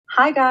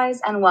Hi, guys,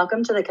 and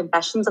welcome to the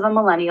Confessions of a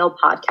Millennial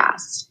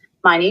podcast.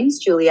 My name's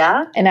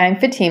Julia. And I'm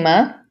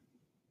Fatima.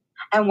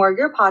 And we're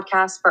your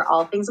podcast for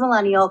all things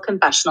millennial,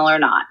 confessional or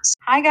not.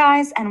 Hi,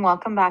 guys, and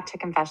welcome back to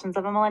Confessions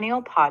of a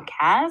Millennial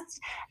podcast.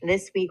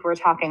 This week, we're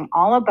talking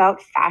all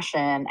about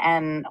fashion.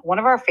 And one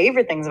of our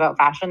favorite things about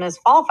fashion is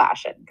fall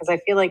fashion, because I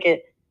feel like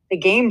the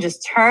game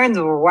just turns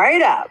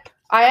right up.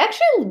 I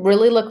actually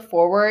really look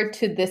forward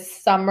to this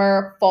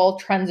summer fall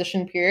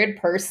transition period.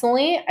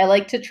 Personally, I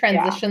like to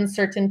transition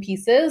certain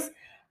pieces.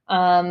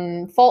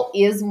 Fall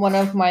is one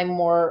of my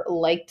more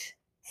liked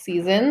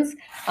seasons.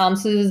 So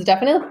there's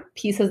definitely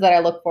pieces that I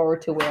look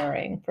forward to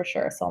wearing for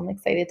sure. So I'm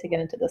excited to get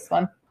into this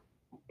one.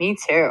 Me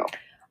too.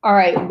 All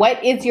right.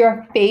 What is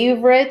your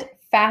favorite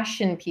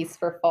fashion piece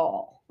for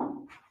fall?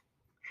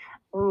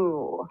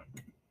 Ooh.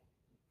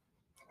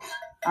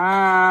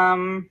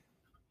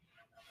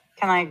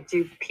 Can I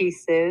do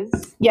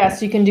pieces?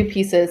 Yes, you can do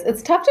pieces.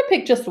 It's tough to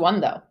pick just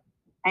one, though.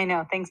 I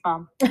know. Thanks,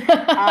 Mom.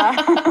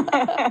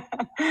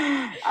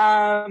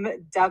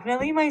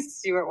 Definitely my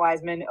Stuart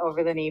Weitzman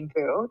over-the-knee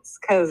boots,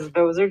 because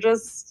those are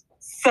just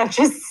such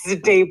a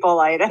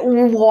staple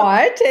item.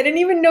 What? I didn't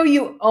even know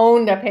you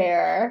owned a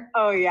pair.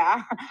 Oh,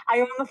 yeah.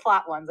 I own the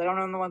flat ones. I don't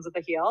own the ones with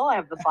the heel. I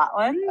have the flat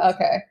ones.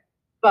 Okay.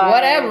 But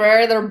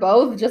whatever. They're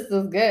both just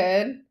as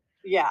good.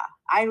 Yeah.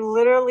 I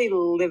literally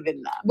live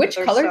in them. Which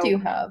color do you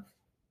have?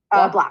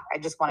 Black. I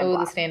just wanted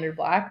black. The standard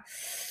black.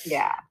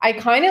 Yeah. I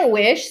kind of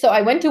wish. So I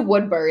went to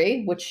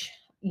Woodbury, which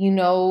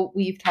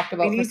we've talked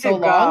about for so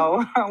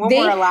long.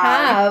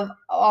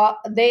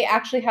 They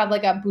actually have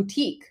like a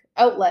boutique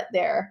outlet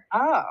there.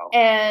 Oh.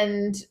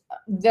 And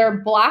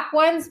they're black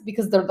ones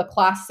because they're the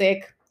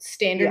classic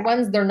standard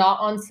ones. They're not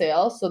on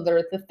sale, so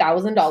they're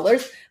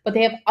 $1,000. But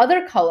they have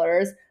other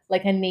colors,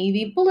 like a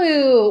navy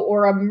blue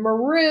or a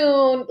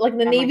maroon, like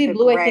the navy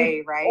blue, gray, I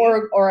think, right?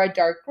 or a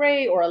dark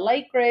gray or a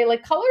light gray,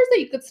 like colors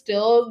that you could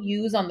still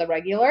use on the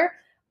regular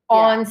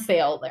on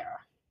sale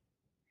there.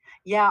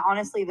 Yeah,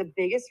 honestly, the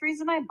biggest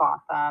reason I bought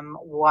them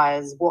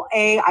was, well,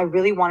 A, I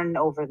really wanted an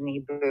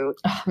over-the-knee boot.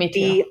 Me too.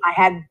 B, I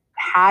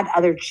had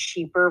other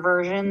cheaper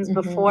versions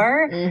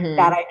before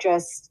that I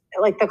just,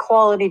 like the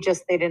quality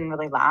they didn't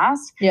really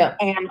last. Yeah.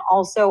 And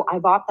also I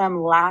bought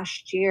them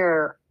last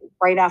year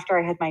right after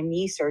I had my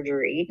knee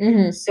surgery.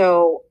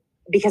 So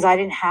because I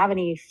didn't have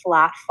any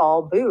flat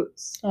fall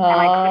boots and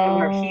I couldn't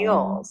wear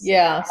heels.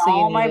 Yeah. So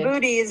all my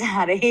booties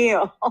had a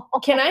heel.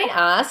 Can I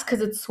ask,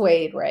 because it's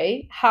suede,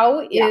 right?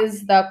 How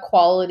is the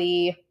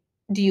quality?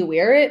 Do you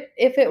wear it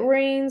if it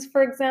rains,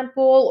 for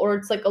example, or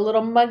it's like a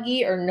little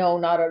muggy, or no,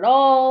 not at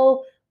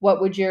all? What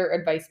would your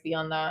advice be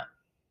on that?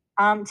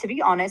 To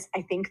be honest,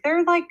 I think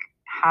they're like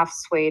half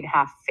suede,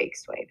 half fake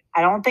suede.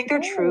 I don't think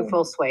they're true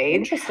full suede.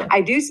 Interesting.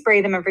 I do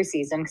spray them every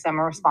season because I'm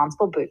a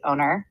responsible boot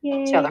owner.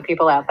 Yay. To other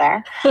people out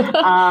there.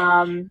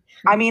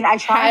 I mean, I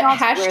try not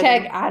to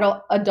hashtag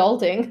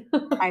adulting.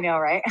 I know,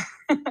 right?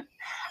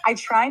 I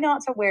try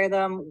not to wear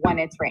them when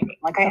it's raining.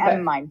 Like I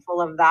am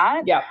mindful of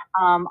that. Yeah.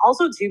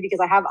 Also too, because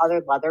I have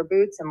other leather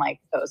boots and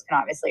like those can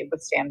obviously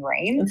withstand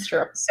rain. That's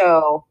true.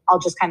 So I'll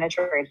just kind of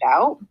trade it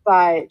out.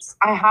 But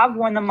I have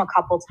worn them a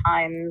couple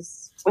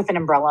times with an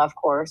umbrella, of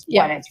course,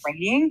 when it's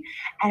raining.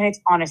 And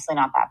it's honestly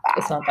not that bad.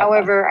 It's not that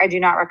However, I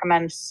do not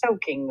recommend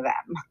soaking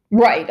them.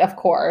 Right, of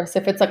course.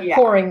 If it's like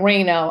pouring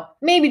rain out,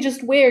 maybe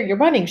just wear your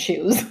running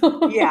shoes.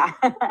 Yeah.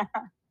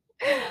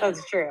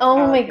 That's true.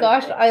 Oh my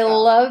gosh, I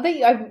love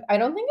that. I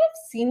don't think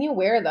I've seen you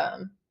wear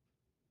them.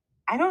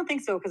 I don't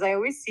think so, because I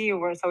always see you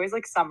where it's always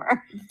like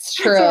summer. It's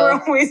true. So we're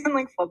always in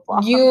like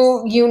flip-flops.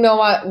 You know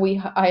what?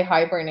 I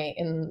hibernate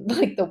in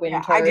like the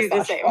winter. I do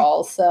the same.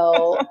 Fall,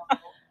 so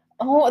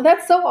oh,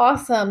 that's so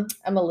awesome.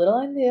 I'm a little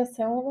envious.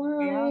 I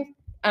won't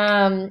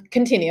lie.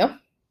 Continue.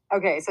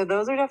 Okay, so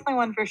those are definitely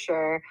one for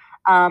sure.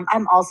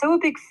 I'm also a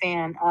big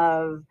fan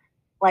of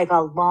like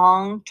a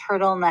long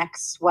turtleneck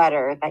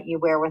sweater that you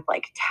wear with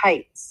like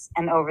tights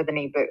and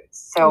over-the-knee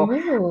boots. So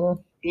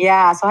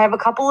so I have a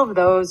couple of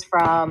those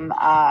from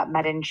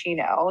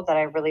Medencino that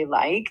I really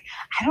like.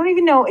 I don't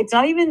even know. It's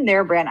not even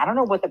their brand. I don't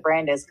know what the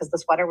brand is because the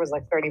sweater was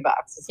like $30.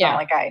 It's not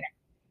like I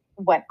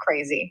went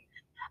crazy.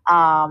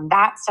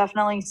 That's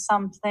definitely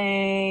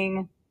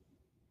something.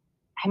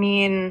 I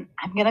mean,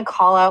 I'm going to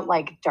call out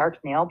like dark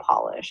nail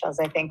polish as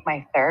I think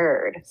my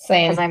third.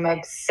 Same. Because I'm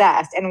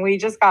obsessed. And we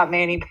just got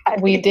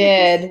mani-pedis.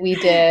 We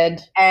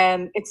did.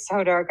 And it's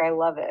so dark. I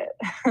love it.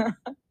 I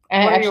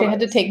actually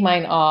had to take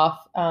mine off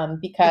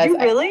because Did you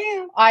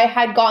really? I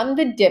had gotten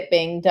the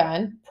dipping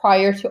done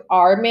prior to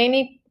our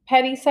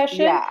mani-pedi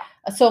session. Yeah.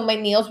 So my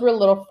nails were a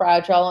little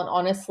fragile. And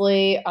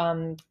honestly,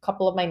 a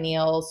couple of my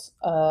nails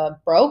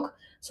broke.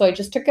 So I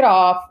just took it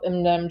off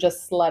and I'm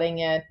just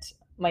letting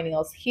my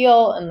nails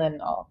heal, and then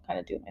I'll kind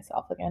of do it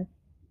myself again.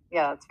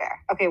 Yeah, that's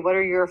fair. Okay, what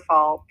are your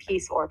fall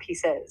piece or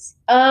pieces?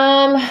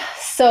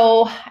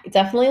 So I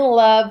definitely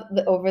love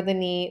the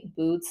over-the-knee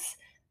boots.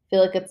 I feel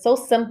like it's so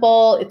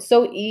simple, it's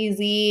so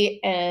easy,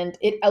 and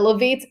it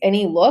elevates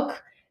any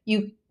look.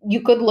 You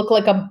could look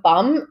like a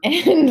bum,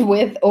 and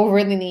with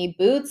over-the-knee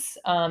boots,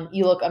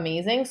 you look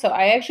amazing. So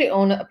I actually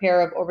own a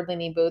pair of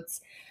over-the-knee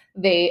boots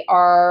They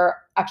are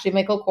actually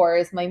Michael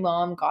Kors. My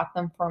mom got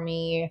them for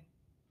me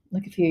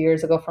like a few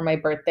years ago for my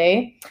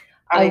birthday.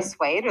 Are they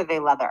suede or are they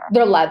leather?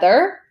 They're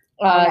leather.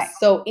 Nice.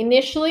 So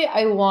initially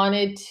I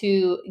wanted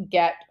to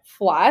get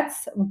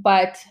flats,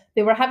 but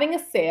they were having a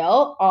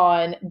sale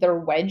on their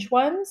wedge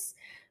ones.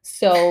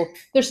 So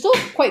they're still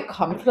quite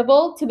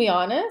comfortable, to be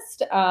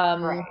honest.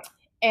 Right.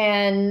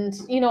 And,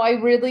 I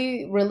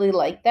really, really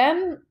like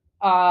them.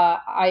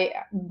 I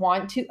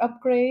want to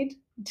upgrade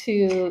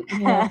to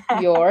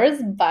yours,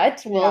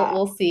 but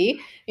we'll see.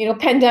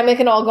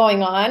 Pandemic and all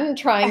going on,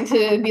 trying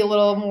to be a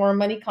little more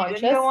money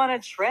conscious. You didn't go on a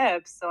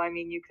trip, so I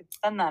mean, you could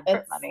spend that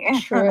trip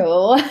money.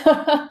 True.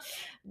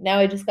 Now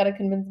I just got to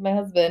convince my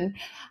husband.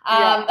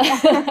 But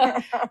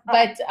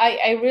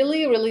I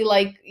really, really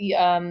like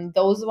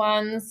those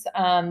ones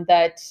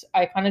that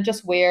I kind of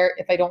just wear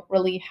if I don't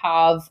really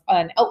have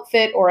an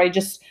outfit or I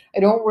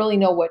don't really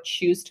know what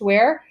shoes to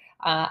wear.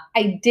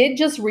 I did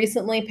just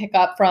recently pick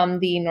up from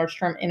the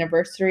Nordstrom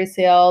anniversary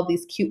sale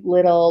these cute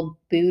little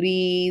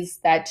booties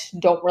that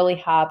don't really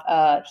have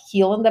a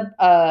heel in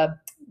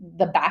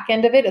the back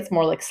end of it. It's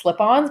more like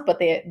slip-ons, but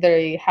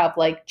they have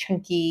like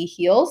chunky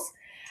heels.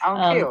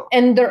 Oh, cute.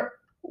 And they're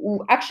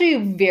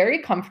actually very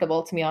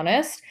comfortable, to be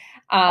honest.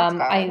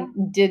 I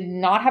did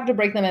not have to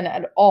break them in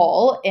at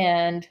all,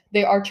 and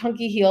they are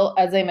chunky heel,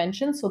 as I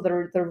mentioned, so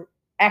they're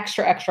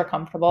extra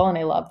comfortable, and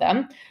I love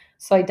them.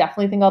 So I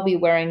definitely think I'll be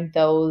wearing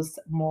those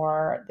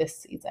more this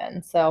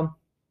season. So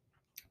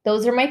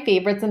those are my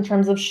favorites in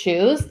terms of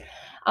shoes.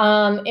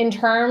 In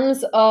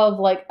terms of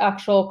like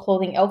actual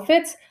clothing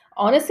outfits,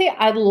 honestly,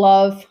 I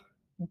love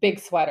big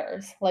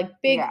sweaters, like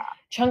big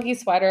chunky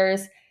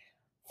sweaters.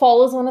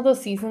 Fall is one of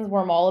those seasons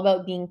where I'm all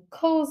about being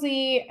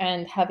cozy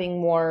and having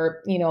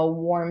more,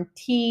 warm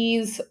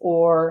teas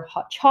or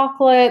hot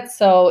chocolate.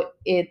 So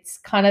it's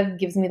kind of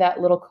gives me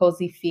that little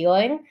cozy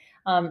feeling,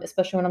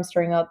 especially when I'm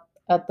staring out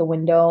at the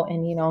window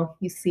and,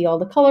 you see all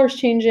the colors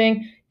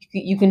changing.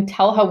 You can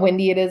tell how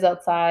windy it is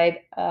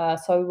outside.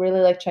 So I really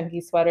like chunky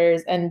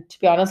sweaters. And to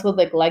be honest, with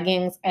like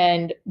leggings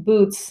and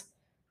boots,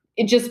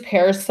 it just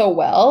pairs so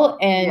well.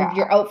 And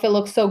your outfit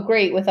looks so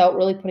great without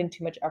really putting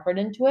too much effort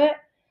into it.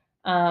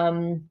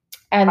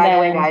 And by the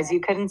way, guys, you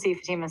couldn't see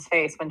Fatima's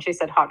face when she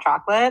said hot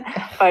chocolate,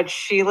 but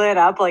she lit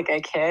up like a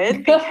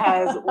kid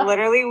because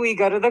literally we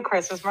go to the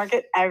Christmas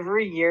market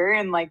every year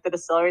in like the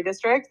Distillery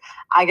District.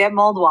 I get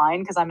mulled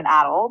wine because I'm an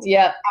adult.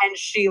 Yeah. And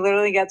she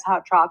literally gets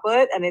hot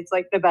chocolate and it's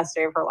like the best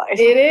day of her life.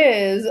 It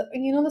is.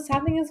 The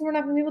sad thing is we're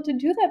not going to be able to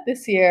do that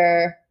this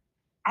year.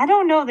 I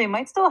don't know. They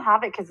might still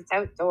have it because it's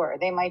outdoor.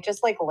 They might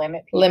just like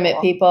limit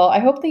people. I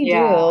hope they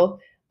do.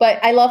 But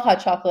I love hot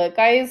chocolate.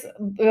 Guys,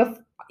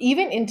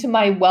 even into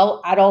my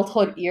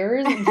adulthood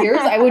years,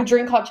 I would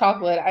drink hot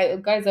chocolate. I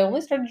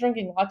only started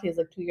drinking lattes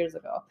like 2 years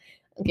ago.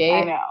 Okay.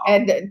 I know.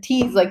 And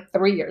teas like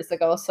 3 years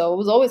ago. So it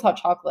was always hot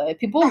chocolate.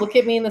 People look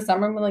at me in the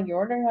summer and be like, "You're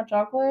ordering hot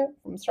chocolate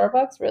from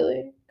Starbucks?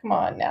 Really? Come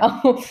on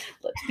now.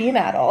 Let's be an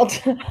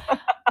adult."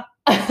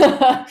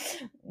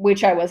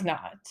 Which I was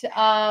not.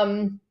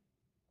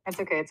 It's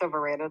okay. It's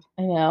overrated.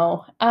 I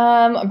know.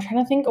 I'm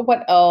trying to think of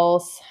what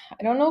else.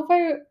 I don't know if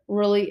I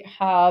really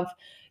have.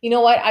 You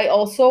know what? I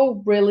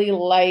also really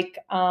like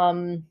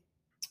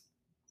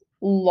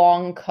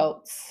long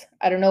coats.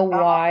 I don't know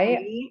why.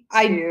 Me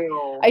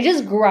too. I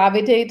just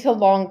gravitate to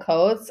long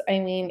coats. I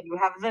mean, you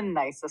have the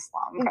nicest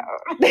long coat.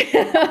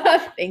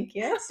 Thank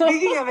you.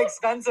 Speaking of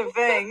expensive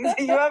things,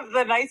 you have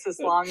the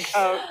nicest long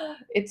coat.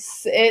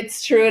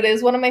 It's true. It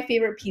is one of my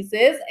favorite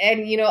pieces.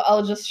 And,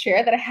 I'll just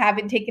share that I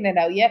haven't taken it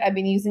out yet. I've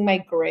been using my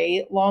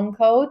gray long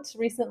coat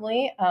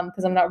recently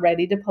because I'm not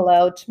ready to pull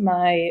out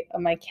my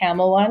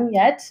camel one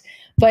yet.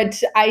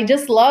 But I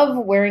just love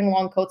wearing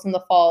long coats in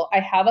the fall.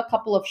 I have a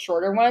couple of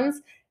shorter ones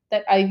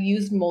that I've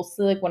used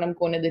mostly like when I'm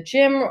going to the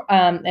gym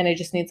and I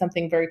just need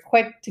something very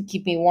quick to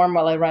keep me warm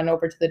while I run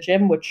over to the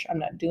gym, which I'm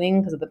not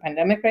doing because of the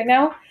pandemic right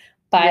now.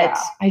 But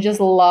I just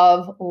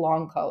love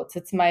long coats.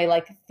 It's my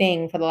like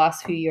thing for the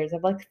last few years. I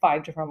have like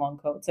 5 different long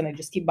coats and I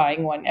just keep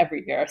buying one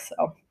every year.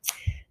 So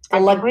I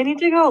think we need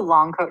to go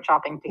long coat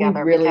shopping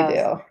together. We really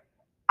do.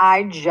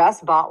 I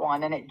just bought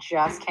one and it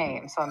just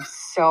came. So I'm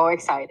so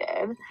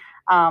excited.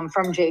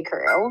 From J.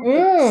 Crew.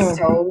 It's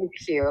so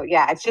cute.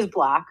 Yeah, it's just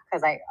black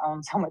because I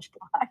own so much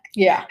black.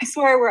 Yeah. I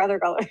swear I wear other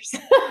colors.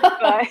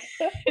 But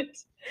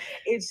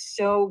it's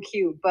so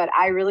cute. But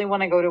I really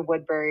want to go to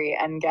Woodbury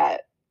and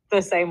get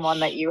the same one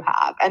that you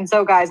have. And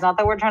so, guys, not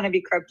that we're trying to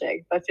be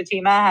cryptic, but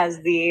Fatima has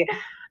the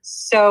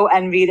so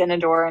envied and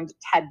adored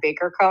Ted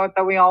Baker coat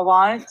that we all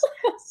want.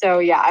 So,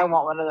 yeah, I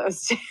want one of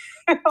those too.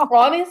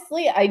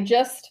 Honestly, I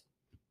just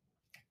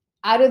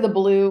out of the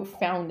blue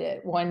found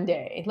it one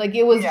day. Like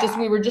it was just,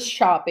 we were just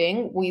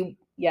shopping. We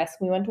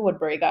went to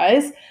Woodbury,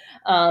 guys.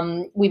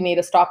 We made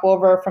a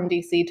stopover from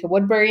DC to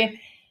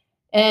Woodbury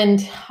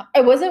and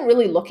I wasn't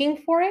really looking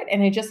for it.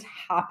 And I just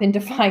happened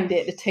to find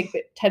it.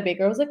 Ted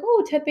Baker. I was like,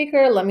 "Oh, Ted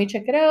Baker, let me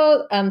check it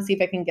out. See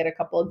if I can get a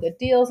couple of good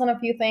deals on a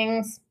few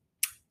things."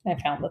 And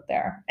I found it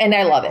there and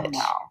I love it.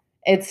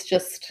 It's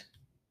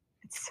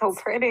It's so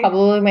pretty.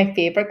 Probably my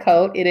favorite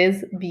coat. It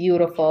is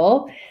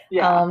beautiful.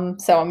 Yeah.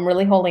 So I'm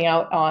really holding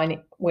out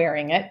on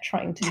wearing it,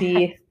 trying to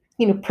be,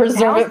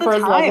 preserve Now's it the for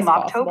as long as time.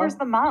 October's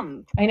possible. the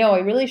month. I know, I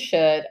really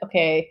should.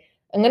 Okay.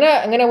 I'm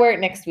gonna wear it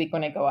next week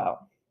when I go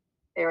out.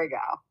 There we go.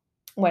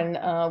 When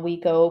we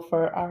go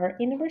for our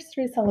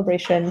anniversary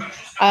celebration,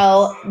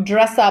 I'll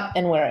dress up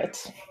and wear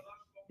it.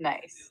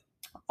 Nice.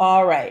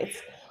 All right.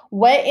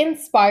 What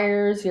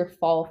inspires your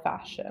fall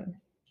fashion?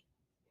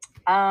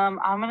 I'm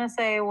gonna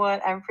say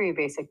what every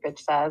basic bitch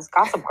says.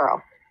 Gossip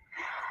Girl.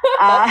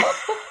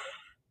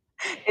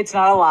 It's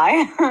not a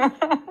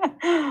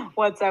lie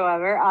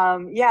whatsoever.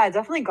 Yeah,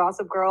 definitely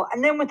Gossip Girl,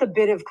 and then with a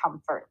bit of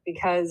comfort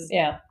because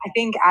Yeah. I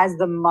think as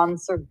the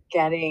months are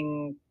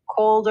getting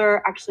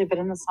colder, actually, but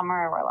in the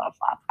summer I wear a lot of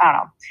flats. I don't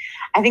know.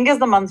 I think as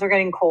the months are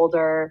getting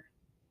colder,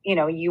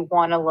 you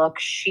want to look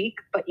chic,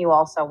 but you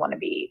also want to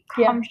be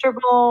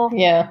comfortable.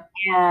 Yeah.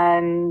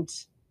 And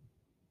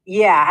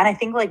yeah, and I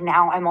think like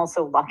now I'm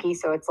also lucky.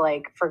 So it's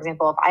like, for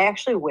example, if I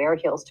actually wear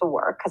heels to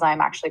work, because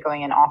I'm actually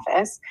going in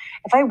office,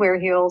 if I wear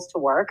heels to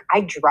work,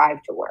 I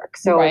drive to work.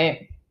 So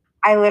Right.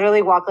 I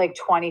literally walk like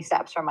 20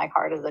 steps from my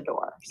car to the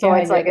door. So Yeah,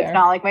 it's like, you're it's there.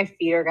 not like my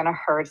feet are going to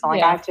hurt. It's not like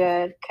Yeah. I have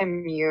to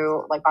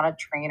commute like on a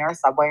train or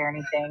subway or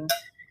anything.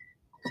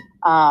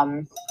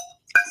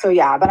 So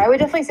yeah, but I would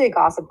definitely say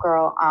Gossip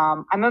Girl.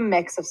 I'm a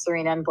mix of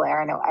Serena and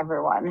Blair. I know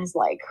everyone is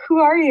like, who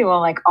are you? I'm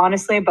like,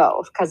 honestly,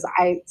 both. Because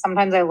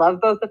sometimes I love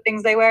both the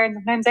things they wear and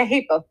sometimes I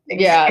hate both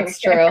things. Yeah, it's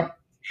true.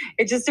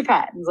 It just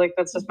depends. Like,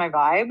 that's just my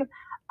vibe.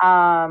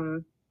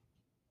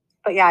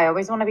 But yeah, I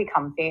always want to be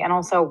comfy and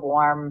also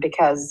warm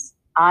because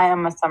I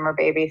am a summer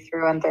baby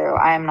through and through.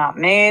 I am not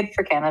made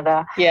for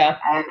Canada. Yeah.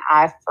 And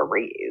I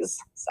freeze.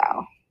 So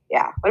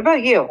yeah. What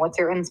about you? What's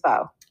your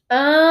inspo?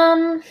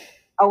 Oh,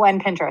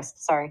 and Pinterest.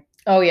 Sorry.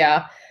 Oh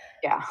yeah.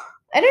 Yeah.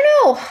 I don't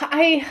know.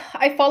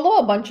 I follow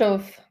a bunch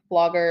of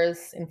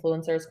bloggers,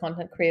 influencers,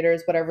 content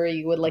creators, whatever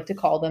you would like to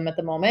call them at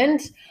the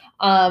moment.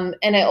 And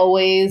I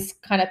always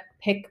kind of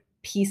pick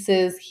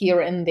pieces here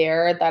and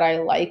there that I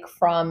like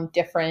from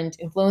different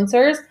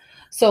influencers.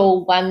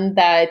 So one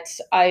that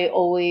I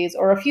always,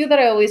 or a few that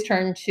I always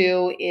turn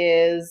to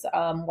is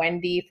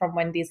Wendy from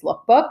Wendy's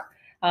Lookbook.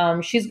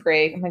 She's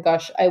great. Oh my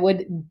gosh, I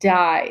would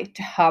die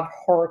to have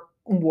her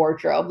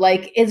wardrobe.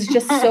 Like, it's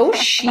just so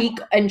chic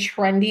and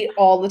trendy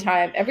all the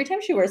time. Every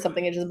time she wears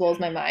something, it just blows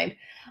my mind.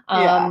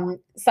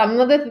 Some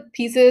of the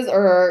pieces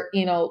are,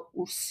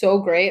 so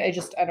great.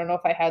 I don't know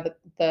if I have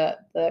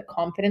the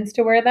confidence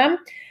to wear them,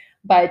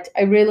 but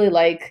I really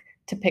like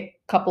to pick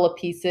a couple of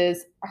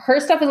pieces. Her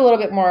stuff is a little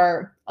bit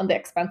more on the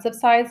expensive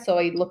side, so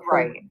I look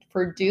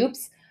for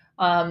dupes.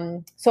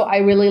 So I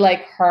really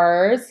like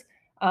hers.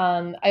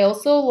 I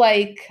also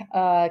like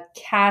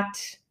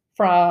Kat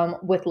from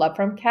With Love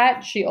from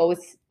Kat. She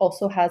always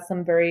also has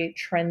some very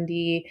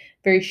trendy,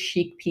 very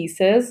chic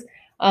pieces.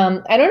 I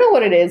don't know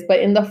what it is,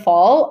 but in the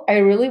fall, I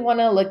really want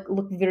to look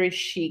very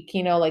chic,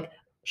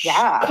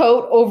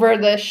 coat over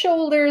the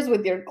shoulders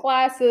with your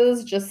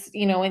glasses, just,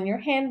 in your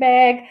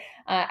handbag.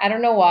 I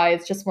don't know why.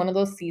 It's just one of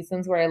those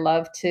seasons where I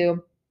love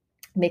to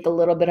make a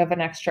little bit of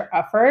an extra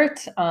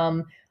effort.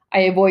 I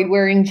avoid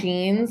wearing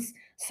jeans.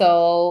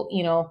 So,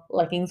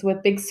 leggings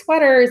with big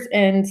sweaters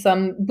and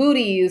some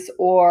booties,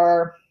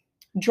 or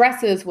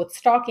dresses with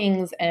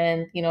stockings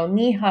and,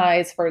 knee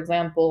highs, for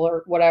example,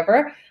 or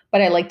whatever.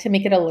 But I like to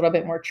make it a little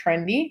bit more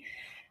trendy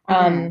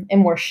and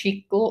more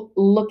chic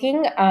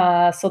looking.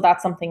 So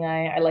that's something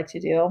I like to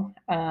do.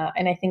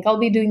 And I think I'll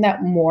be doing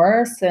that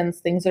more since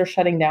things are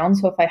shutting down.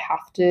 So if I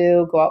have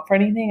to go out for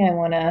anything, I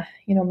want to,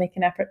 make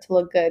an effort to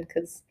look good,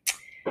 because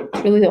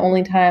it's really the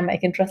only time I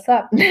can dress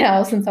up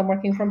now since I'm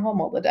working from home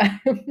all the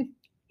time.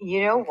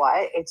 You know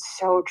what? It's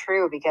so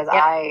true because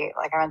I,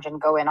 like I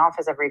mentioned, go in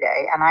office every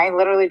day and I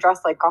literally dress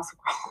like Gossip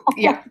Girl.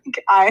 Yeah.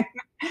 I'm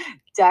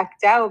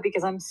decked out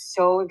because I'm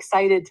so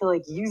excited to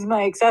use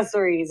my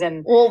accessories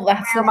and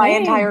that's wear my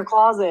entire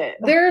closet.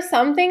 There are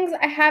some things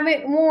I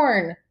haven't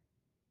worn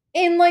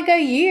in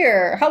a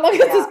year. How long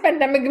has this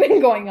pandemic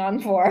been going on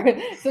for?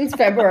 Since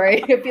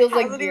February. It feels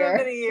like hasn't even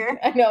been a year.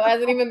 I know, it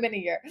hasn't even been a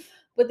year.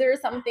 But there are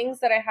some things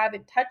that I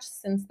haven't touched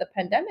since the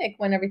pandemic,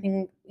 when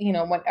everything,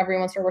 when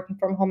everyone started working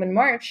from home in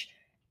March.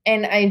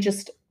 And I'm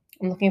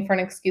looking for an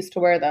excuse to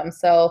wear them.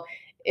 So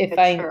if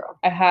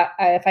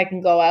if I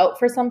can go out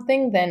for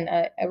something, then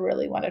I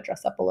really want to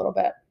dress up a little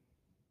bit.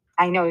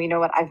 I know. You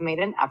know what? I've made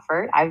an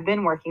effort. I've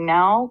been working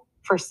now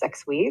for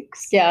 6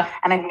 weeks. Yeah.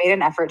 And I've made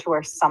an effort to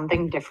wear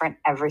something different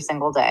every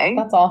single day.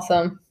 That's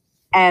awesome.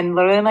 And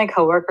literally my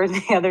coworker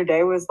the other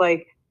day was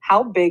like,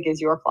 how big is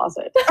your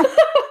closet?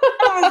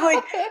 I was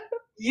like,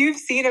 you've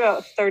seen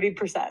about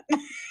 30%.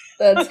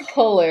 That's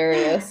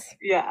hilarious.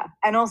 Yeah.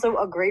 And also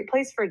a great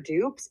place for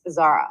dupes,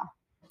 Zara.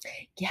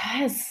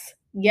 Yes.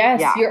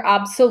 Yeah. You're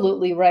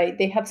absolutely right.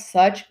 They have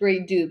such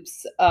great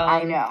dupes.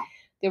 I know.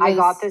 I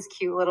got this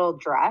cute little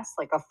dress,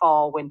 like a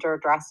fall winter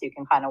dress you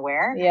can kind of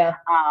wear. Yeah.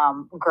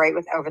 Great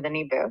with over the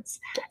knee boots.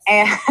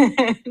 Yes.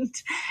 And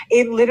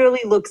it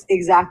literally looks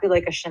exactly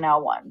like a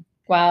Chanel one.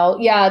 Wow.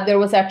 Yeah. There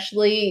was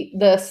actually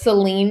the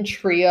Celine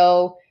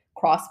Trio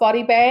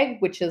crossbody bag,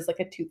 which is like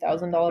a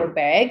 $2,000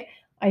 bag,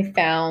 I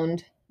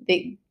found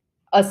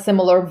a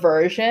similar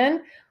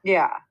version.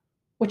 Yeah.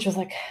 Which was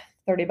like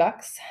 $30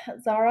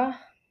 at Zara.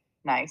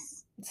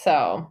 Nice.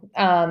 So,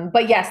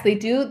 but yes, they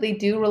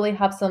do really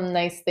have some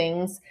nice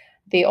things.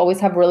 They always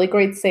have really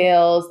great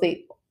sales.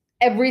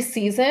 Every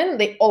season,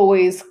 they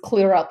always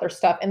clear out their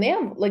stuff, and they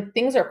have like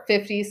things are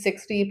 50,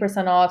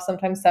 60% off,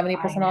 sometimes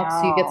 70% off.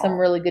 So you get some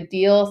really good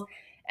deals.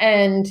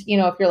 And,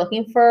 if you're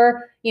looking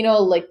for,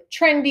 like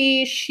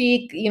trendy,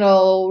 chic,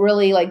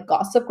 really like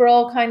Gossip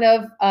Girl kind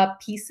of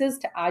pieces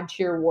to add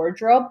to your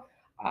wardrobe,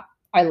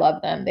 I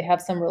love them. They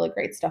have some really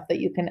great stuff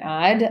that you can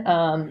add.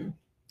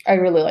 I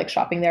really like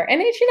shopping there.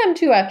 And H&M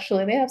too,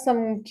 actually. They have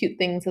some cute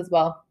things as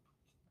well.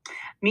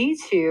 Me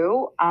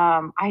too.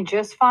 I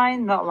just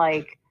find that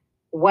like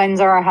when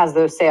Zara has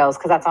those sales,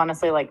 because that's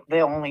honestly like the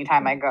only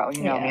time I go.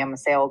 You know me, I'm a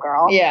sale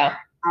girl. Yeah.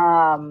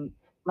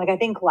 Like I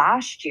think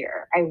last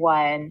year I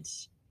went,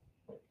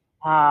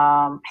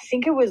 I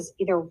think it was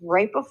either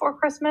right before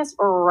Christmas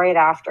or right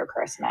after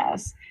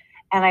Christmas.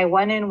 And I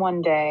went in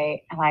one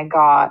day and I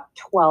got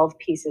 12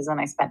 pieces and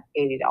I spent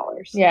 $80.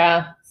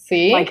 Yeah.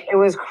 See? Like it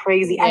was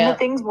crazy. Yeah. And the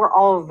things were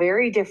all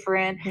very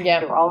different. Yeah.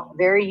 They were all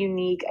very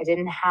unique. I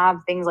didn't have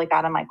things like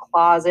that in my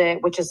closet,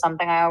 which is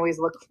something I always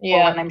look for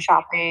when I'm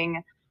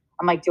shopping.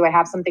 I'm like, do I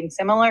have something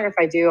similar? If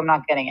I do, I'm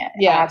not getting it.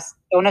 Yeah. If I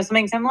don't have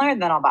something similar,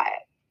 then I'll buy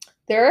it.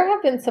 There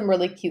have been some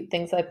really cute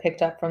things I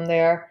picked up from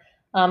there.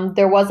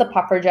 There was a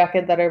puffer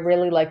jacket that I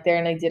really liked there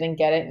and I didn't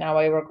get it. Now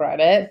I regret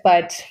it.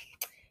 But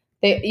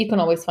you can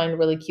always find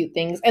really cute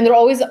things, and they're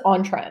always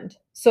on trend.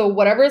 So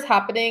whatever is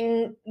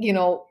happening,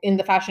 in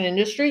the fashion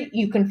industry,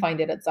 you can find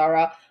it at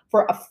Zara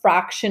for a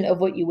fraction of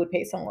what you would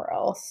pay somewhere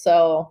else.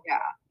 So yeah.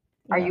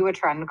 Are you a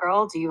trend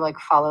girl? Do you like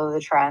follow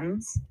the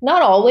trends?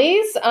 Not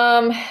always.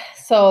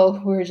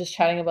 So we were just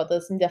chatting about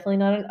this. I'm definitely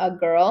not an UGG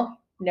girl.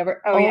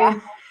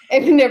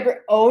 I've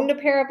never owned a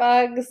pair of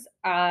Uggs.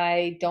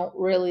 I don't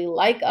really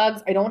like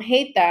Uggs. I don't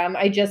hate them.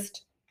 I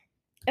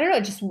don't know,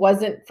 it just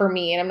wasn't for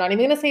me. And I'm not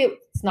even going to say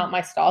it's not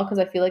my style, because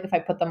I feel like if I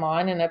put them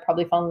on and I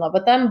probably fall in love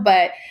with them,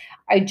 but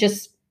I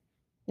just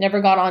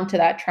never got onto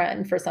that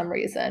trend for some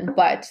reason.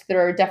 But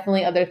there are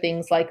definitely other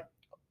things like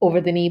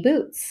over the knee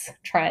boots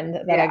trend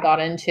that I got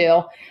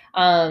into.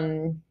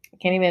 I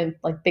can't even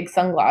like big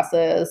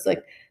sunglasses.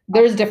 Like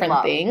there's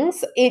different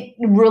things. It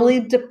really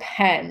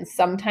depends.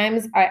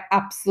 Sometimes I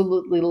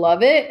absolutely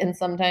love it. And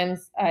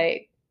sometimes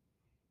I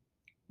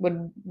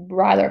would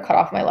rather cut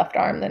off my left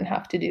arm than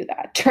have to do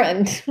that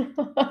trend.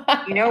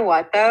 You know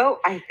what, though?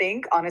 I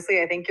think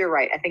you're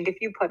right. I think if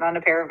you put on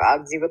a pair of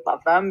Uggs, you would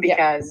love them,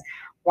 because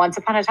once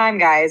upon a time,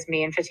 guys,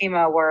 me and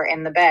Fatima were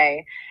in the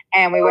Bay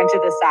and we went to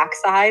the Sac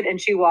side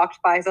and she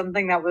walked by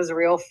something that was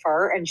real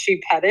fur and she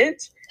pet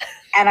it.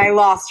 And I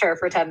lost her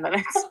for 10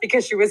 minutes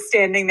because she was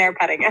standing there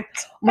petting it.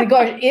 Oh my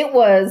gosh, it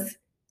was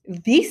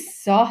the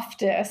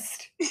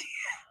softest.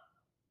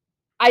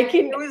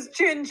 It was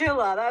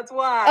chinchilla. That's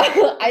why.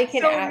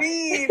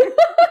 Mean.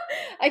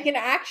 I can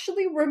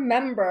actually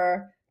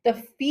remember the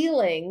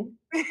feeling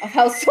of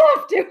how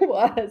soft it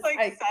was.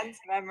 Like sense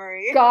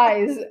memory.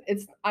 Guys,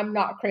 I'm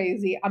not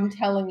crazy. I'm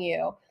telling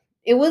you,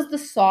 it was the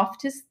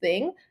softest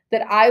thing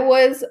that I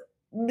was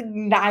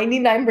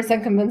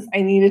 99% convinced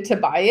I needed to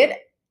buy it.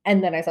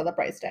 And then I saw the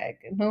price tag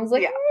and I was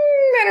like,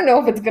 I don't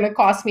know if it's going to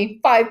cost me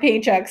 5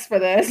 paychecks for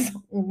this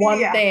one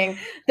thing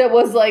that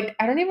was like,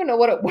 I don't even know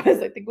what it was.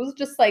 I think it was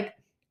just like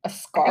a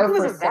scarf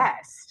or a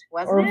vest,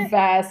 wasn't it?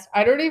 Vest.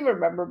 I don't even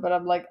remember, but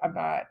I'm like,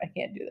 I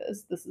can't do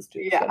this. This is too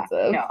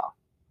expensive. No.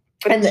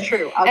 But it's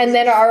true. And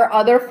then our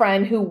other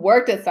friend who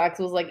worked at Saks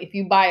was like, if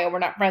you buy it, we're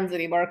not friends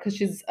anymore, because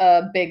she's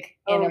a big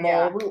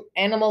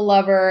animal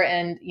lover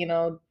and,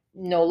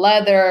 no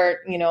leather,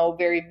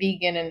 very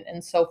vegan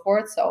and so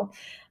forth. So,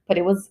 but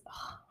it was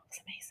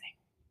amazing.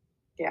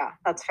 Yeah,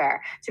 that's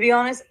fair. To be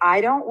honest, I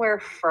don't wear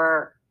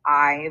fur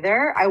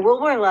either. I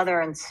will wear leather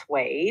and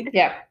suede.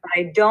 Yeah. But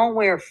I don't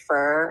wear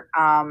fur.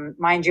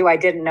 Mind you, I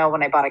didn't know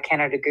when I bought a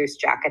Canada Goose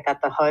jacket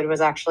that the hood was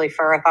actually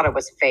fur. I thought it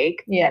was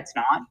fake. Yeah. It's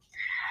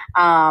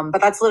not.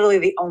 But that's literally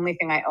the only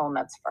thing I own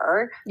that's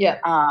fur. Yeah.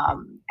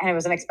 And it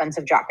was an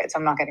expensive jacket, so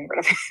I'm not getting rid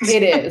of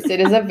it. It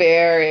is a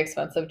very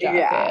expensive jacket.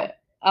 Yeah.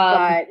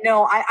 But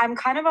no, I'm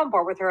kind of on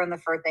board with her on the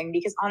fur thing,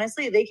 because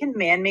honestly, they can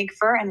man make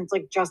fur and it's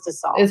like just as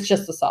soft. It's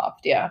just as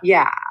soft, yeah.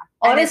 Yeah.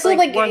 Honestly,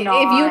 like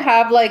if you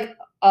have like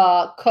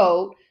a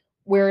coat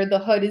where the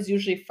hood is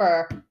usually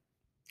fur,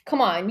 come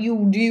on,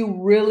 do you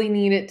really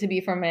need it to be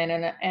from an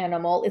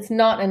animal? It's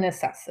not a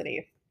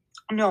necessity.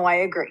 No, I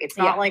agree. It's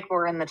not like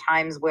we're in the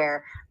times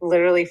where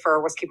literally fur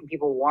was keeping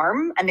people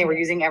warm and they were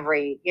using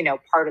every,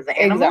 part of the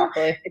animal.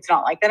 Exactly. It's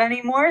not like that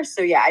anymore.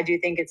 So yeah, I do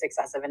think it's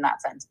excessive in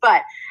that sense.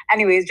 But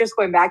anyways, just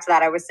going back to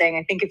that, I was saying,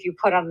 I think if you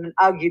put on an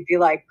UGG, you'd be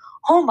like,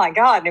 oh my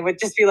God. And it would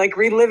just be like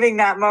reliving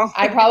that moment.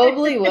 I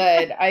probably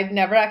would. I've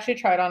never actually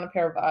tried on a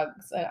pair of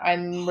Uggs. And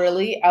I'm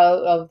really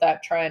out of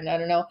that trend. I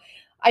don't know.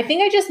 I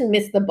think I just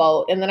missed the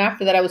boat. And then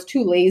after that, I was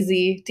too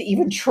lazy to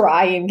even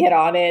try and get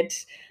on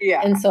it. Yeah.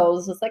 And so I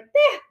was just like,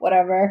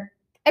 whatever.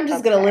 I'm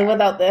just going to live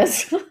without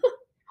this.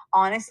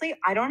 honestly,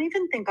 I don't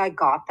even think I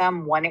got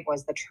them when it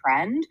was the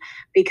trend,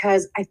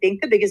 because I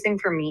think the biggest thing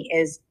for me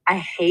is I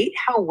hate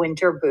how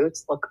winter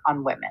boots look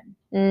on women.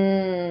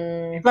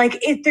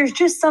 Like, there's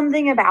just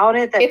something about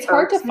it that it's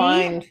hard to irks me.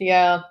 find.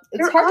 Yeah,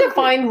 it's They're hard to ugly.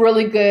 find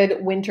really good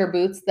winter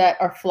boots that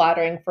are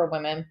flattering for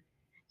women.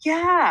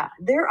 Yeah,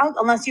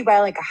 unless you buy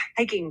like a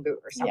hiking boot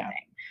or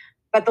something.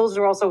 But those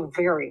are also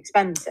very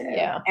expensive.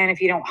 Yeah. And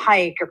if you don't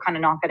hike, you're kind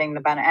of not getting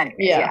the benefit anyways.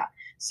 Yeah.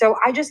 So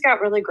I just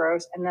got really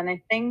gross. And then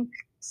I think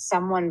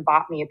someone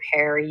bought me a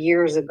pair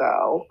years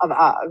ago of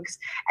Uggs.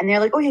 And they're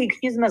like, oh, yeah, you can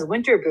use them as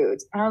winter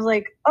boots. And I was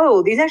like,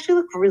 oh, these actually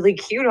look really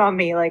cute on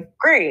me. Like,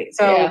 great.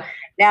 So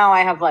now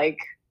I have like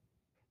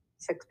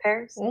 6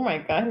 pairs. Oh my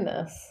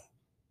goodness.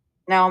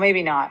 No,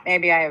 maybe not.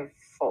 Maybe I have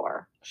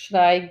 4. Should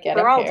I get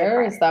a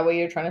pair? Is that what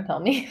you're trying to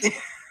tell me?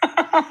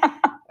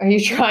 Are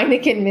you trying to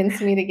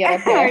convince me to get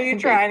a pair? Are you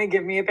trying to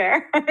give me a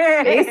pair?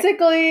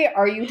 Basically,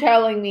 are you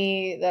telling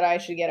me that I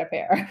should get a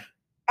pair?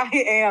 I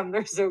am.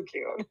 They're so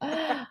cute.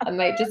 I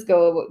might just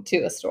go to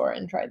a store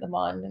and try them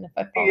on. And if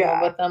I fall in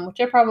love with them, which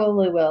I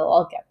probably will,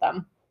 I'll get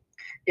them.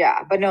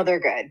 Yeah, but no, they're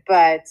good.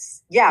 But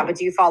yeah, but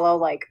do you follow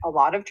like a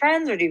lot of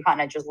trends, or do you kind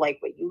of just like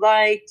what you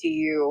like?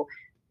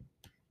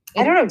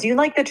 I don't know. Do you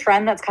like the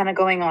trend that's kind of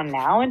going on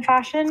now in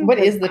fashion? What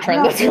is the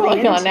trend that's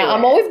going on now?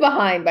 I'm always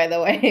behind, by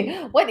the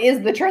way. What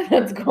is the trend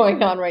that's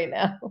going on right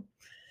now?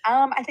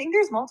 I think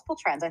there's multiple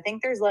trends. I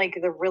think there's like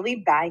the really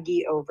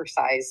baggy,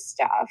 oversized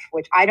stuff,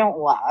 which I don't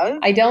love.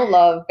 I don't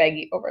love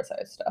baggy,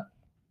 oversized stuff.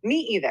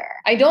 Me either.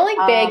 I don't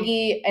like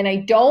baggy, and I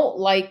don't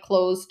like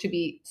clothes to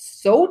be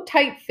so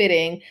tight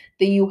fitting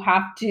that you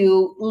have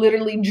to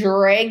literally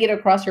drag it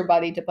across your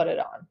body to put it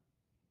on.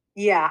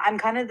 Yeah, I'm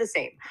kind of the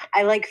same.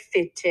 I like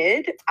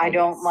fitted. I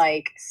don't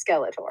like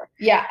Skeletor.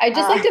 Yeah, I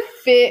just like to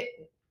fit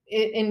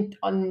it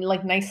on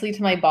like nicely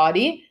to my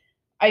body.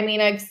 I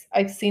mean,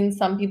 I've seen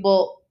some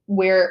people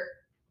wear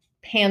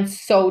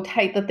pants so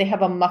tight that they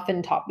have a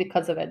muffin top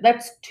because of it.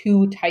 That's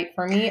too tight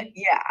for me.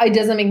 Yeah, it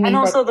doesn't make me. And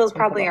also, those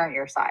probably aren't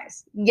your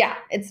size. Yeah,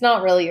 it's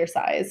not really your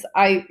size.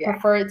 I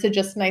prefer it to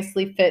just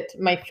nicely fit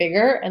my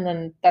figure, and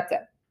then that's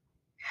it.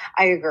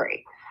 I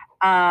agree.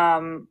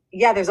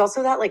 There's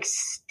also that like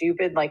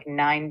stupid like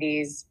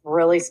 90s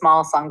really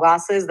small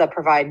sunglasses that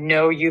provide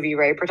no UV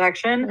ray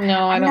protection.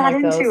 No, I'm not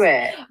like into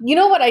it. You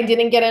know what I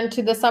didn't get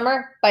into this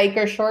summer?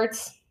 Biker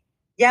shorts.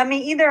 Yeah, me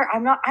either.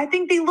 I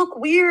think they look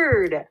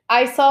weird.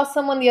 I saw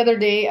someone the other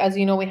day, as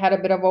you know, we had a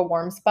bit of a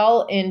warm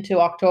spell into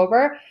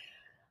October.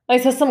 I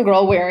saw some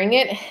girl wearing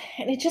it,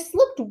 and it just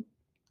looked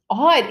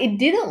odd. It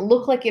didn't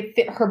look like it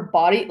fit her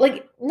body.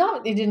 Like,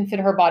 not it didn't fit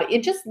her body.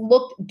 It just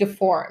looked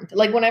deformed.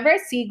 Like, whenever I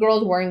see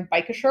girls wearing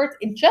biker shorts,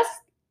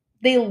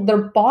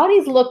 their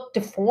bodies look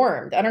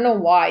deformed. I don't know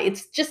why.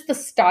 It's just the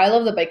style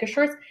of the biker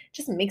shorts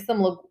just makes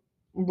them look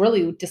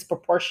really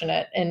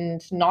disproportionate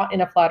and not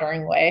in a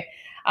flattering way.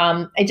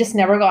 I just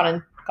never got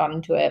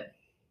into it.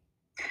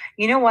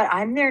 You know what?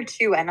 I'm there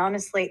too. And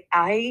honestly,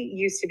 I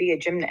used to be a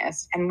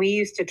gymnast, and we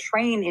used to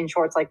train in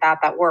shorts like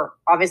that were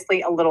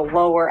obviously a little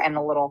lower and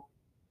a little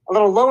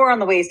lower on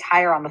the waist,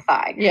 higher on the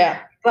thigh. Yeah.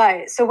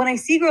 But so when I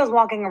see girls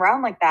walking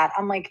around like that,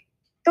 I'm like,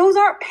 those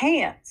aren't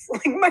pants.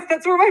 Like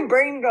that's where my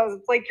brain goes.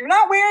 It's like, you're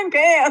not wearing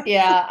pants.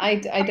 Yeah, I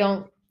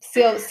don't.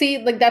 So see,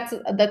 like that's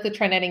the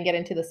trend I didn't get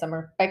into this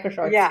summer. Biker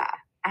shorts. Yeah,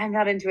 I'm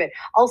not into it.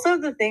 Also,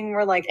 the thing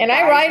where like, and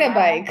I ride a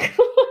bike.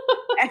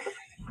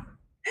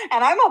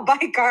 And I'm a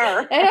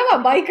biker. And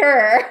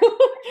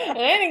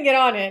I didn't get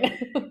on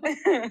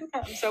it.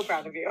 I'm so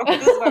proud of you.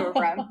 This is why we're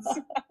friends.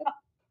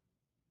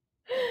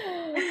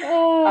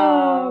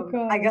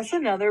 I guess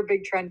another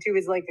big trend too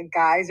is like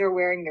guys are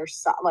wearing their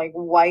like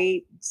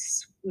white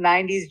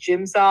 90s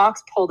gym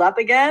socks pulled up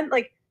again.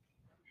 Like,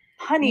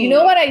 honey, you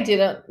know what I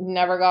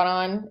never got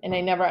on, and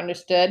I never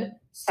understood?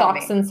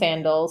 Socks and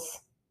sandals.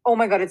 Oh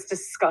my god, it's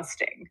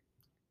disgusting.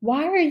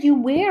 Why are you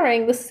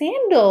wearing the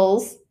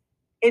sandals?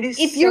 It is.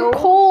 If you're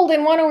cold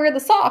and want to wear the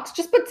socks,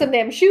 just put some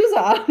damn shoes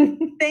on.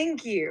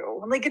 Thank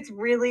you. Like, it's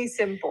really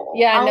simple.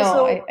 Yeah,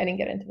 no, I didn't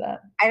get into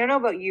that. I don't know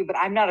about you, but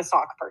I'm not a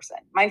sock person.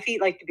 My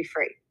feet like to be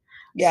free.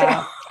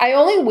 Yeah. So. I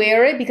only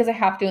wear it because I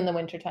have to in the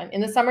wintertime.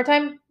 In the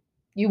summertime,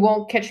 you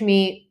won't catch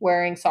me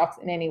wearing socks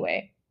in any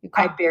way.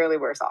 I barely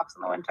wear socks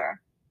in the winter.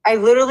 I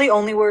literally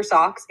only wear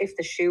socks if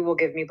the shoe will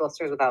give me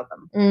blisters without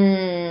them.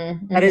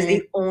 That is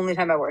the only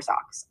time I wear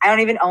socks. I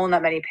don't even own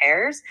that many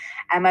pairs.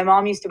 And my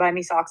mom used to buy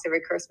me socks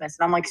every Christmas.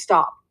 And I'm like,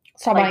 stop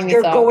buying me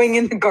socks. They're going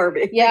in the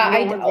garbage. Yeah,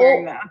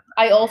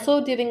 I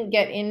also didn't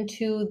get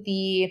into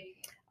the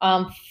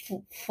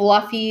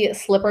fluffy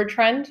slipper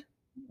trend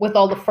with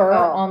all the fur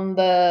on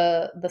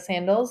the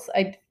sandals.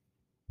 I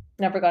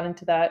never got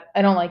into that.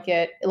 I don't like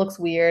it. It looks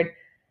weird.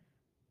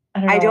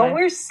 I don't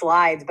wear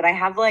slides, but I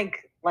have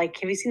like,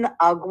 have you seen the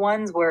UGG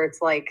ones where it's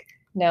like,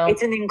 no,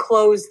 it's an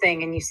enclosed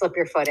thing and you slip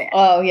your foot in?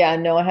 Oh yeah,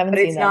 no, I haven't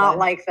seen that. But it's not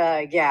like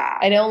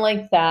I don't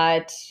like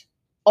that.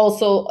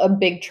 Also, a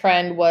big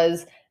trend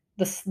was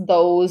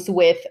those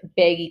with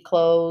baggy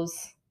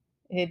clothes.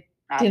 It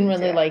didn't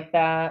really like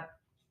that.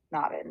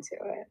 not into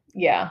it.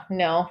 Yeah,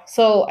 no.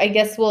 So I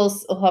guess we'll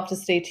have to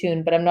stay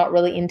tuned, but I'm not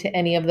really into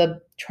any of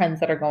the trends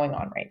that are going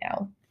on right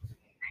now.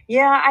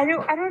 Yeah, I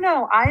don't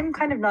know. I'm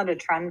kind of not a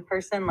trend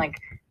person. Like,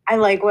 I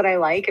like what I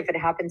like. If it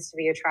happens to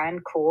be a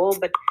trend, cool.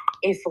 But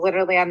if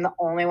literally I'm the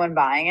only one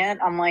buying it,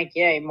 I'm like,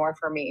 yay, more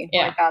for me.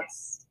 Yeah. Like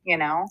that's,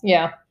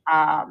 Yeah.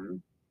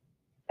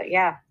 But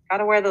yeah,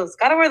 gotta wear those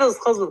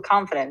clothes with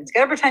confidence.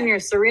 Gotta pretend you're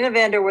Serena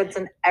van der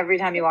Woodsen every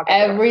time you walk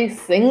out. Every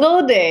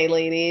single day,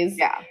 ladies.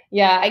 Yeah.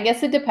 Yeah, I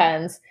guess it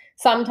depends.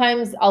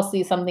 Sometimes I'll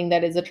see something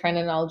that is a trend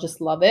and I'll just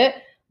love it.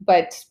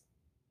 But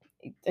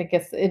I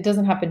guess it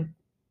doesn't happen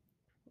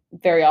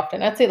very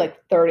often. I'd say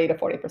like 30 to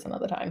 40% of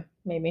the time,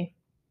 maybe.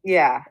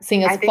 Yeah.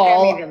 Seeing as I think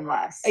fall, I'm even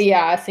less.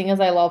 Yeah, seeing as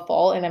I love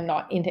fall and I'm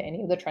not into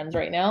any of the trends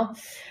right now.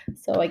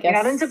 So I guess.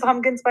 You're not into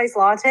pumpkin spice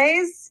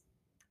lattes?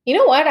 You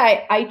know what?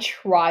 I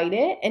tried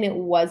it and it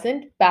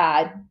wasn't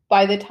bad.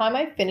 By the time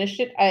I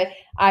finished it,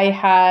 I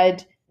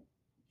had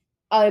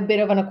a bit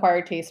of an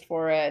acquired taste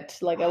for it.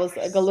 Like I was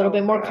like a little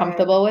bit more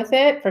comfortable with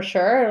it for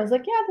sure. I was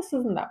like, yeah, this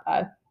isn't that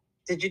bad.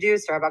 Did you do a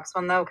Starbucks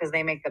one though? Because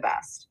they make the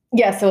best.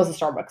 Yes, it was a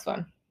Starbucks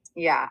one.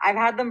 Yeah, I've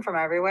had them from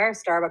everywhere.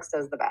 Starbucks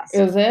does the best.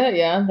 Is it?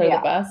 Yeah, they're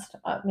the best.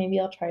 Maybe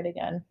I'll try it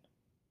again.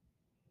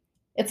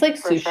 It's like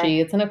sushi. Sure.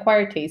 It's an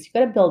acquired taste. You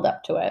got to build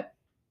up to it.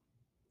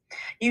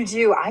 You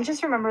do. I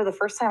just remember the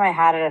first time I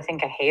had it, I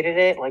think I hated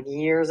it like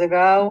years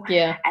ago.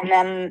 Yeah. And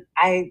then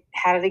I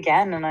had it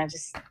again and I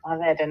just love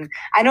it. And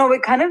I know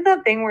it kind of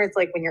the thing where it's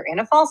like when you're in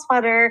a fall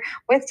sweater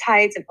with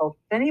tights and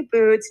open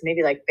boots,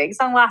 maybe like big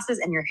sunglasses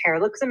and your hair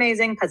looks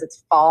amazing because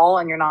it's fall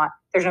and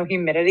there's no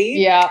humidity.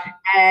 Yeah.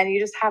 And you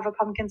just have a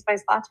pumpkin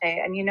spice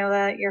latte and you know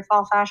that your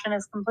fall fashion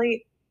is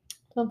complete.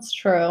 That's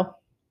true.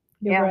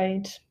 You're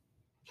right.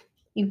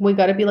 We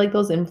got to be like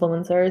those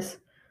influencers.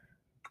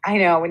 I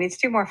know. We need to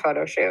do more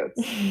photo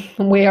shoots.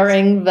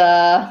 wearing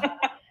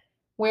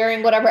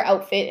whatever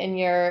outfit in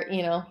your,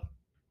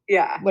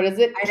 Yeah. What is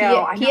it? I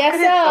know.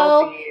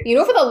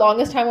 PSL. For the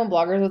longest time when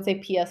bloggers would say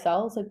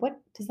PSL, it's like, what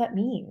does that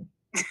mean?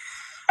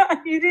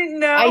 You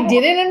didn't know? I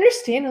didn't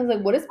understand. I was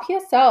like, what is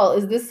PSL?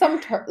 Is this some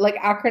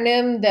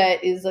acronym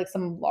that is like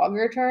some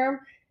blogger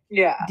term?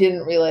 Yeah.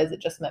 Didn't realize it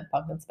just meant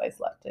pumpkin spice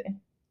latte.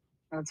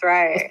 That's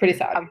right. It's pretty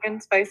sad. Pumpkin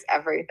spice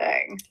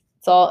everything.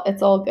 It's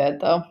all good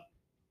though.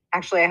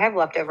 Actually, I have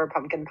leftover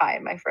pumpkin pie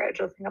in my fridge.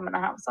 I think I'm gonna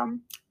have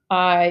some.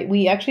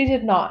 We actually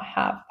did not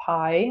have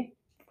pie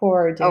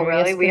for dinner. Oh,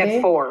 really? Yesterday, we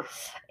had 4.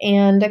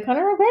 And I kind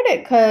of regret it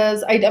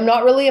because I'm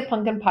not really a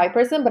pumpkin pie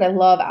person, but I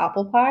love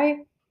apple pie.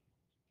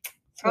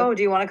 So,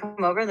 do you want to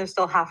come over? There's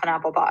still half an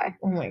apple pie.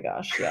 Oh my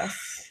gosh,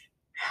 yes.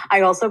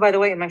 I also, by the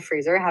way, in my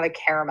freezer have a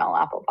caramel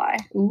apple pie.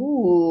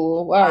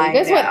 Ooh, wow. You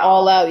guys went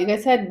all out. You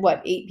guys had,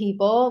 8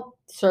 people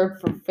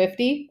served for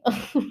 50?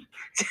 100%.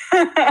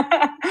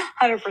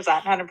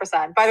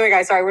 By the way,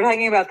 guys, sorry, we're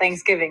talking about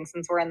Thanksgiving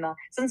since we're in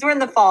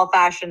the fall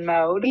fashion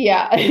mode.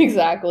 Yeah,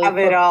 exactly. Of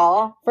it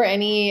all. For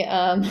any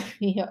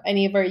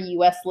any of our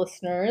US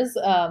listeners,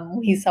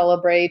 we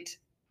celebrate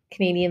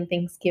Canadian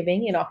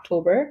Thanksgiving in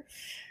October.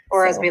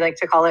 Or as we like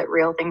to call it,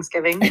 real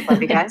Thanksgiving.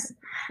 Love you guys.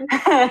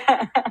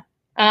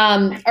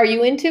 Are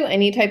you into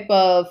any type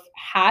of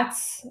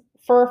hats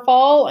for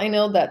fall? I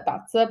know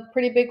that's a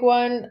pretty big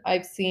one.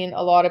 I've seen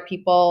a lot of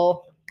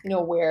people,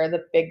 wear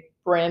the big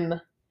brim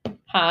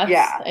hats.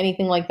 Yeah.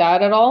 Anything like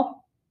that at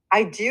all?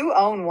 I do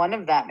own one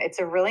of them. It's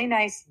a really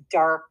nice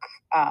dark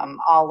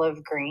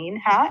olive green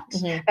hat.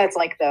 Mm-hmm. That's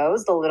like the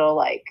little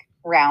like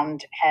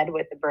round head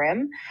with the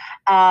brim.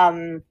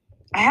 I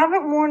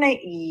haven't worn it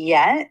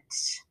yet.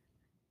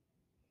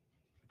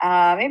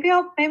 Maybe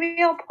I'll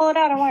pull it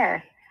out and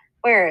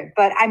wear it,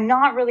 but I'm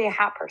not really a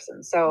hat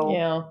person.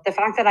 So the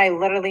fact that I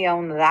literally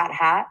own that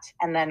hat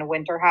and then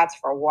winter hats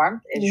for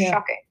warmth is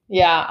shocking.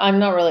 Yeah, I'm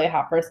not really a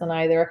hat person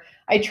either.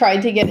 I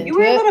tried to get into it. You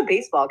wear a lot of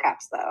baseball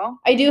caps though.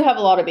 I do have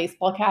a lot of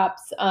baseball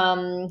caps,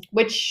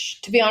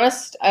 which to be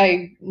honest,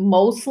 I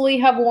mostly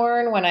have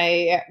worn when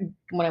I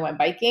went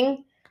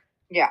biking.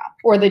 Yeah.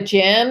 Or the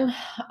gym.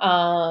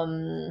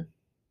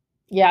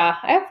 Yeah,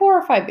 I have 4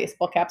 or 5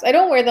 baseball caps. I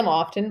don't wear them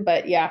often,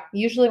 but yeah,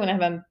 usually when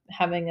I'm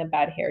having a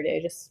bad hair day,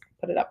 I just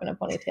put it up in a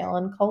ponytail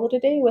and call it a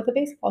day with a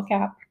baseball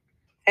cap.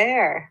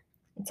 Fair.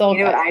 It's all You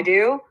know what I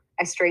do?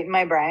 I straighten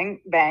my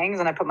bangs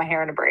and I put my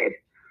hair in a braid.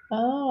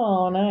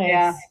 Oh, nice.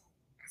 Yeah.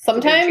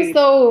 Sometimes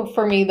though,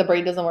 for me, the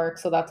braid doesn't work,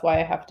 so that's why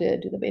I have to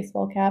do the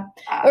baseball cap.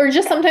 Or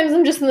just sometimes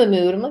I'm just in the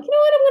mood. I'm like, you know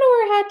what? I'm gonna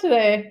wear a hat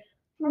today.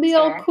 Be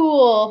all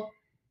cool.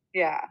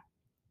 Yeah.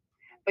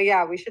 But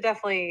yeah, I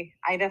definitely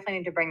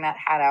need to bring that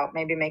hat out.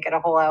 Maybe make it a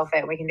whole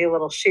outfit. We can do a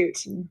little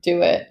shoot.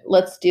 Do it.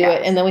 Let's do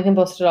it. And then we can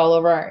post it all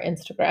over our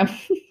Instagram.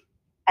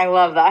 I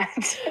love that.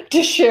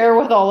 To share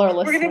with all our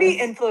listeners. We're going to be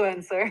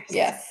influencers.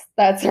 Yes,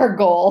 that's our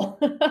goal.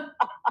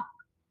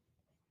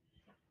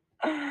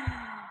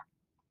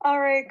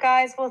 All right,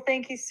 guys. Well,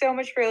 thank you so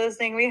much for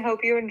listening. We hope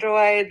you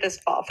enjoyed this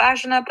fall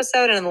fashion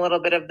episode and a little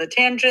bit of the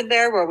tangent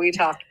there where we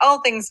talked all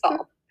things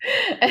fall.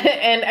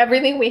 And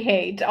everything we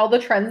hate, all the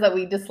trends that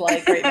we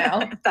dislike right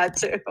now. That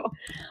too.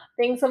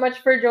 Thanks so much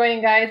for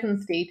joining, guys,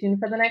 and stay tuned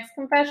for the next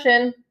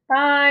confession.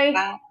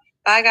 Bye.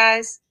 Bye,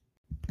 guys.